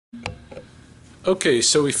Okay,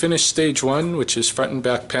 so we finished stage 1, which is front and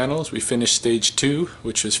back panels. We finished stage 2,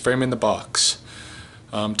 which was framing the box.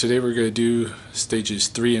 Today we're going to do stages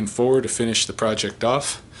 3 and 4 to finish the project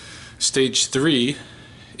off. Stage 3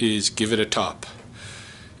 is give it a top.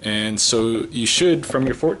 And so you should, from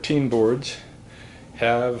your 14 boards,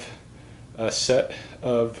 have a set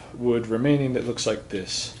of wood remaining that looks like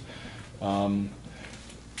this. One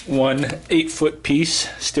 8-foot piece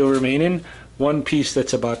still remaining, one piece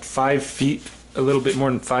that's about 5 feet, a little bit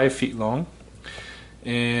more than 5 feet long,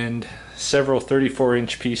 and several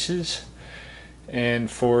 34-inch pieces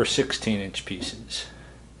and 4 16-inch pieces.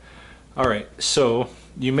 Alright, so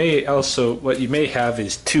you may also, what you may have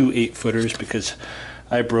is 2 8-footers, because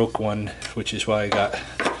I broke one, which is why I got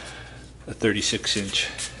a 36-inch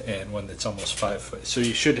and one that's almost 5 foot. So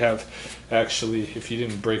you should have, actually, if you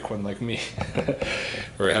didn't break one like me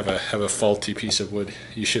or have a faulty piece of wood,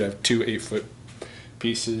 you should have 2 8-foot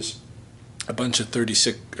pieces, a bunch of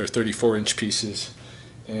 36 or 34-inch pieces,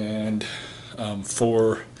 and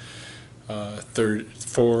four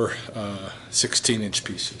 16-inch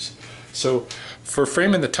pieces. So for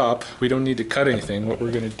framing the top, we don't need to cut anything. What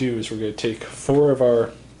we're going to do is we're going to take 4 of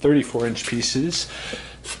our 34-inch pieces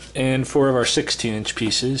and 4 of our 16-inch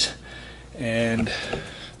pieces, and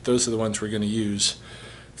those are the ones we're going to use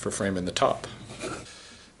for framing the top.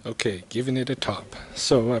 Okay, giving it a top.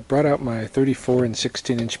 So I brought out my 34 and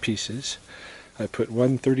 16-inch pieces. I put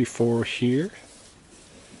one 34 here.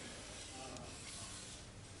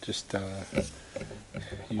 Just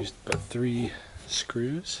used about 3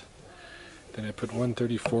 screws. Then I put one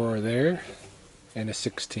 34 there and a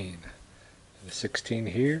 16. And a 16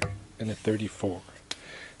 here and a 34.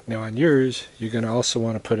 Now on yours, you're going to also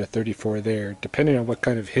want to put a 34 there, depending on what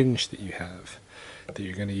kind of hinge that you have that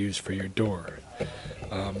you're going to use for your door.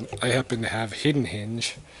 I happen to have hidden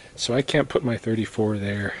hinge, so I can't put my 34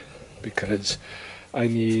 there because I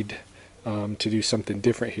need to do something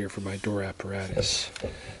different here for my door apparatus.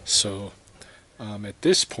 So at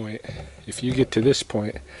this point, if you get to this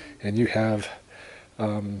point and you have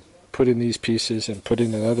put in these pieces and put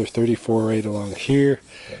in another 34 right along here,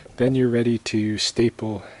 then you're ready to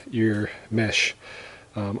staple your mesh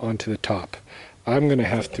onto the top. I'm going to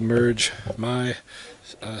have to merge my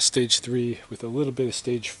stage 3 with a little bit of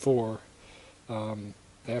stage 4. I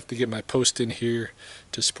have to get my post in here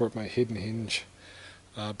to support my hidden hinge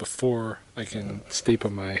before I can staple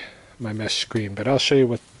my mesh screen, but I'll show you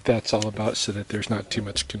what that's all about so that there's not too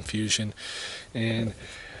much confusion. And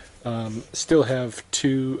still have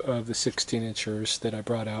 2 of the 16-inchers that I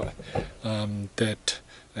brought out that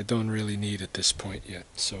I don't really need at this point yet.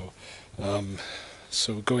 So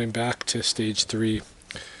so going back to stage 3,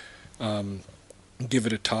 give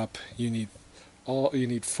it a top. You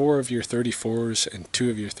need 4 of your 34s and 2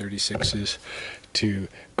 of your 36s to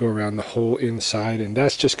go around the whole inside, and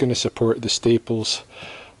that's just going to support the staples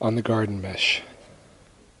on the garden mesh.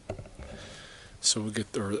 So we'll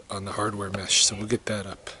get on the hardware mesh. So we'll get that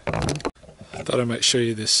up. I thought I might show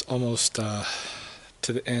you this almost to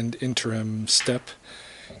the end interim step.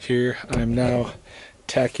 Here I'm now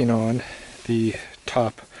tacking on the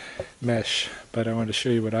top mesh, but I want to show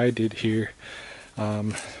you what I did here,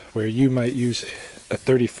 where you might use a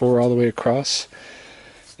 34 all the way across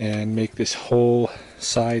and make this whole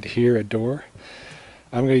side here a door.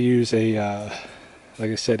 I'm going to use a like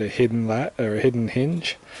I said, a hidden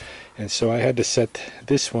hinge, and so I had to set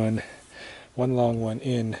this one long one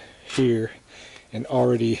in here and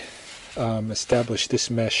already establish this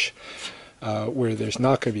mesh where there's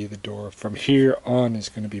not going to be the door. From here on is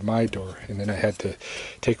going to be my door, and then I had to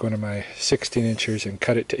take one of my 16-inchers and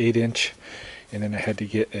cut it to 8-inch, and then I had to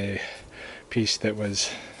get a piece that was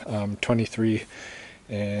 23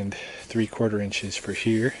 and 3/4 inches for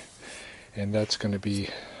here, and that's going to be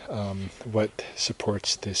what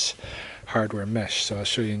supports this hardware mesh. So I'll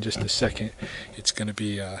show you in just a second. It's going to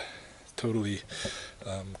be totally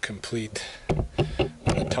complete on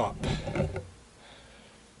the top.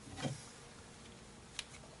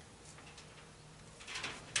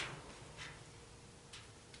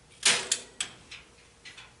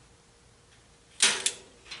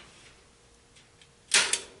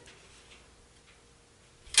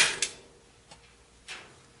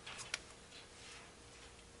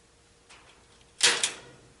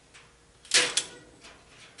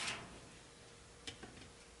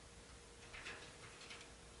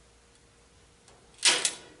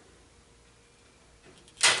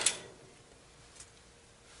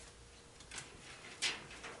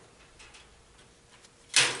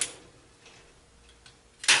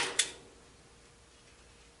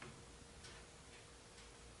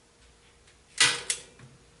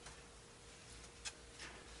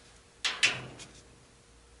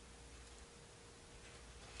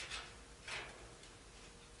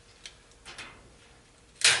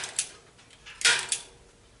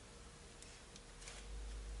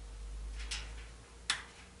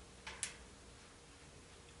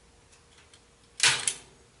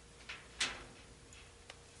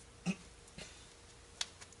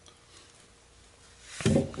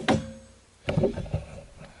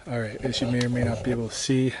 Alright, as you may or may not be able to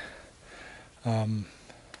see, the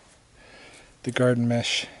garden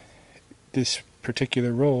mesh, this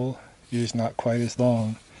particular roll is not quite as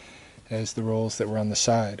long as the rolls that were on the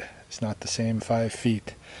side. It's not the same 5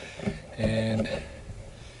 feet. And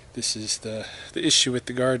this is the issue with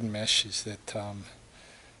the garden mesh, is that I'm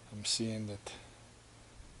seeing that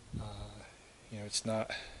it's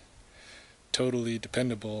not totally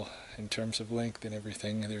dependable in terms of length and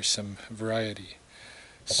everything. There's some variety.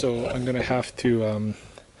 So I'm going to have to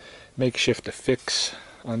makeshift a fix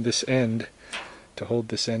on this end to hold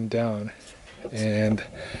this end down, and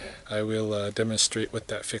I will demonstrate what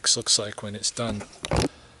that fix looks like when it's done.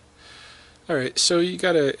 Alright, so you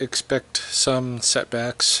gotta expect some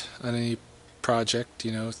setbacks on any project.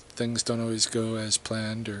 Things don't always go as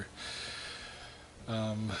planned, or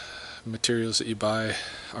materials that you buy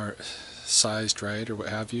aren't sized right, or what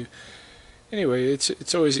have you. Anyway,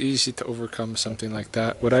 it's always easy to overcome something like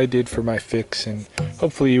that. What I did for my fix, and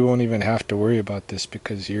hopefully you won't even have to worry about this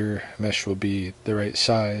because your mesh will be the right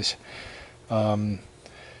size.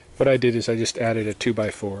 What I did is I just added a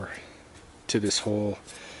 2x4 to this whole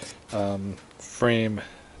frame,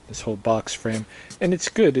 this whole box frame, and it's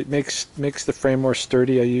good. It makes the frame more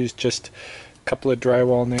sturdy. I used just a couple of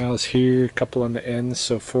drywall nails here, a couple on the ends,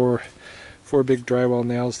 so four big drywall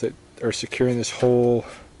nails that are securing this whole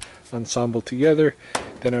ensemble together.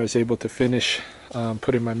 Then I was able to finish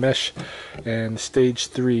putting my mesh, and stage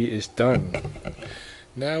 3 is done.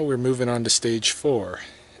 Now we're moving on to stage 4,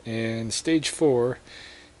 and stage 4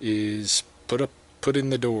 is put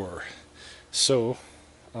in the door. So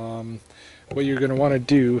what you're going to want to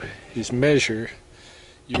do is measure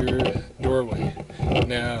your doorway.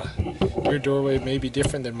 Now, your doorway may be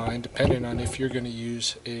different than mine depending on if you're going to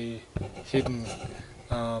use a hidden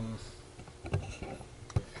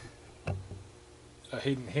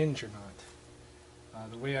hinge or not.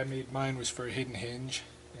 The way I made mine was for a hidden hinge,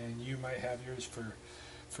 and you might have yours for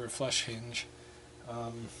a flush hinge.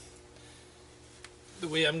 The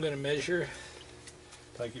way I'm going to measure,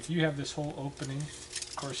 like if you have this whole opening,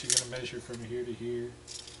 of course you're going to measure from here to here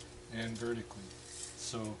and vertically.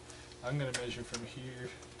 So I'm going to measure from here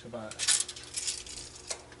to about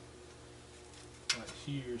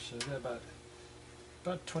here, so that's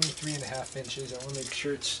about 23.5 inches. I want to make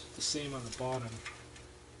sure it's the same on the bottom.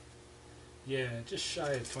 Yeah, just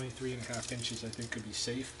shy of 23.5 inches I think could be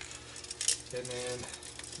safe. And then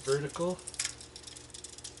vertical,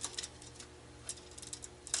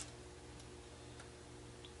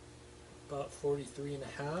 about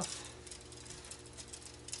 43.5.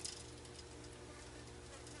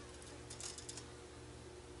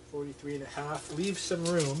 Leave some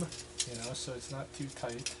room, so it's not too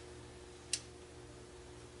tight.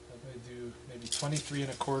 I'm going to do maybe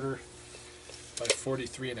 23.25 by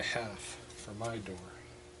 43.5 for my door.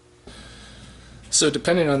 So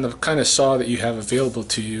depending on the kind of saw that you have available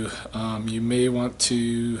to you, you may want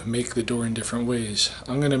to make the door in different ways.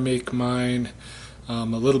 I'm going to make mine a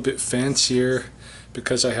little bit fancier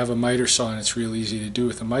because I have a miter saw, and it's real easy to do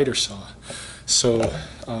with a miter saw. So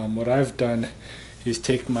what I've done is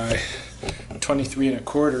take my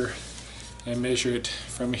 23.25 and measure it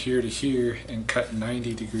from here to here and cut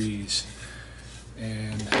 90 degrees.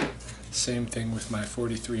 And same thing with my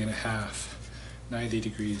 43.5, 90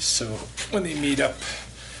 degrees. So when they meet up,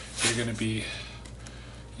 they're going to be,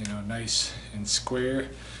 nice and square,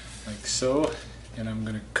 like so. And I'm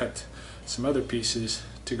going to cut some other pieces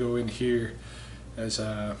to go in here as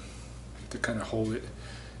to kind of hold it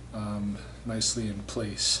nicely in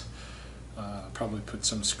place. Probably put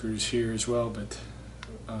some screws here as well, but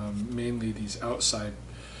mainly these outside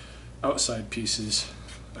pieces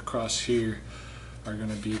across here are going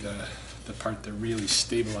to be the part that really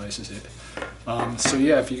stabilizes it. So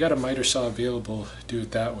yeah, if you got a miter saw available, do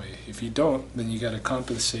it that way. If you don't, then you got to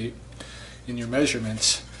compensate in your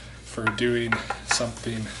measurements for doing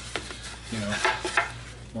something,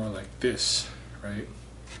 more like this, right?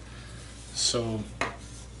 So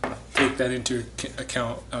take that into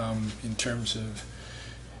account in terms of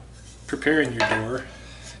preparing your door,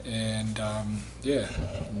 and yeah,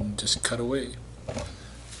 and just cut away.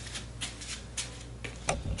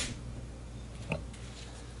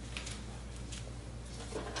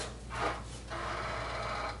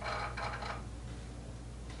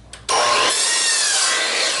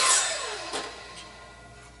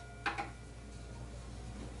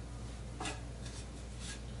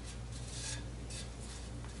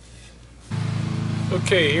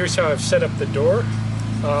 Okay, here's how I've set up the door.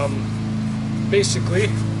 Basically,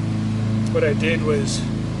 what I did was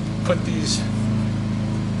put these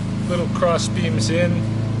little cross beams in,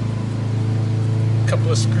 a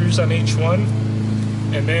couple of screws on each one,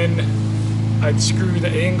 and then I'd screw the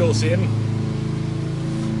angles in,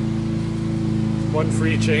 one for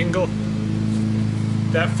each angle.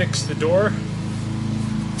 That fixed the door.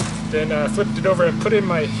 Then I flipped it over and put in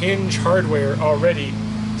my hinge hardware already,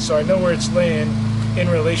 so I know where it's laying in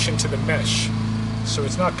relation to the mesh. So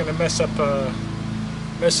it's not going to mess up the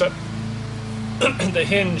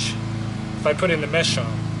hinge if I put in the mesh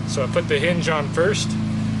on. So I put the hinge on first,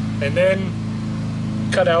 and then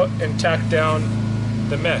cut out and tack down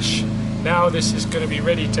the mesh. Now this is going to be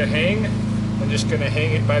ready to hang. I'm just going to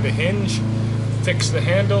hang it by the hinge, fix the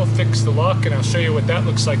handle, fix the lock, and I'll show you what that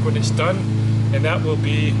looks like when it's done. And that will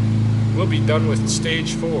be, we'll be done with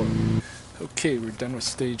stage 4. Okay, we're done with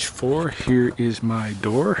stage 4. Here is my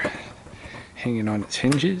door hanging on its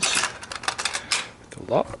hinges with the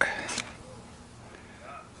lock.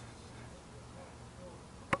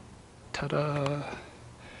 Ta-da!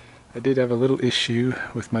 I did have a little issue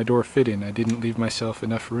with my door fitting. I didn't leave myself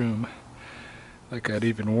enough room, like I'd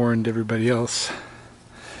even warned everybody else.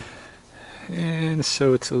 And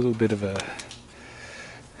so it's a little bit of a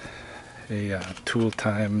tool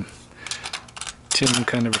time tin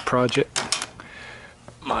kind of a project.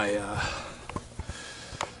 My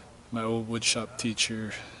old woodshop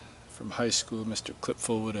teacher from high school, Mr.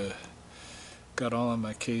 Clipful, would have got all on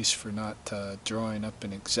my case for not drawing up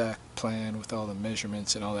an exact plan with all the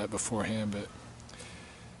measurements and all that beforehand, but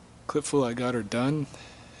Clipful, I got her done,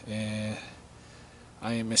 and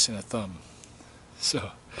I ain't missing a thumb.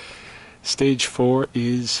 So stage 4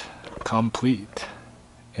 is complete,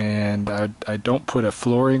 and I don't put a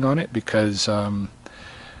flooring on it because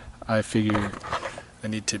I figure I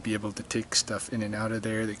need to be able to take stuff in and out of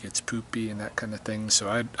there that gets poopy and that kind of thing, so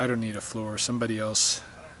I don't need a floor. Somebody else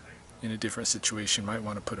in a different situation might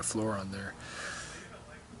want to put a floor on there,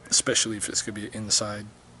 especially if it's going to be an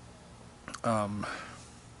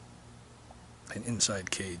inside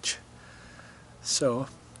cage. So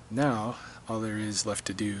now all there is left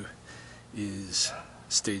to do is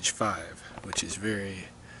stage 5, which is very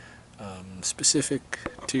specific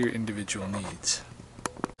to your individual needs.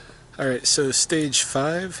 Alright, so stage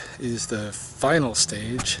 5 is the final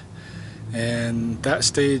stage, and that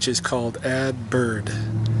stage is called Add Bird.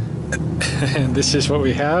 And this is what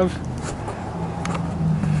we have.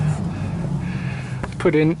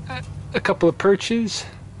 Put in a couple of perches,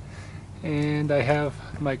 and I have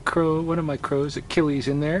my crow, one of my crows, Achilles,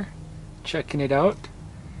 in there checking it out.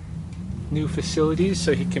 New facilities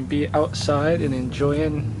so he can be outside and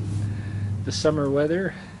enjoying the summer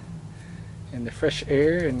weather and the fresh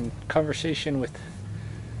air and conversation with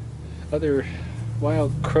other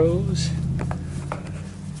wild crows.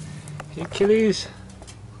 Hey, Achilles.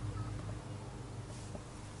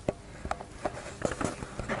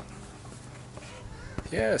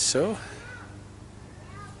 Yeah, so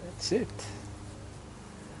that's it.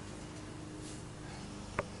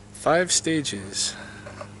 5 stages.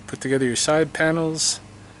 Put together your side panels,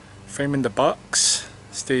 frame in the box.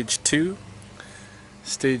 Stage 2.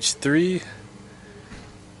 Stage 3.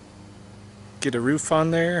 Get a roof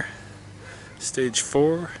on there. Stage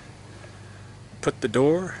 4. Put the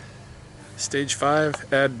door. Stage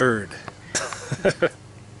 5. Add bird. And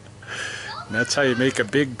that's how you make a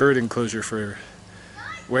big bird enclosure for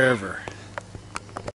wherever.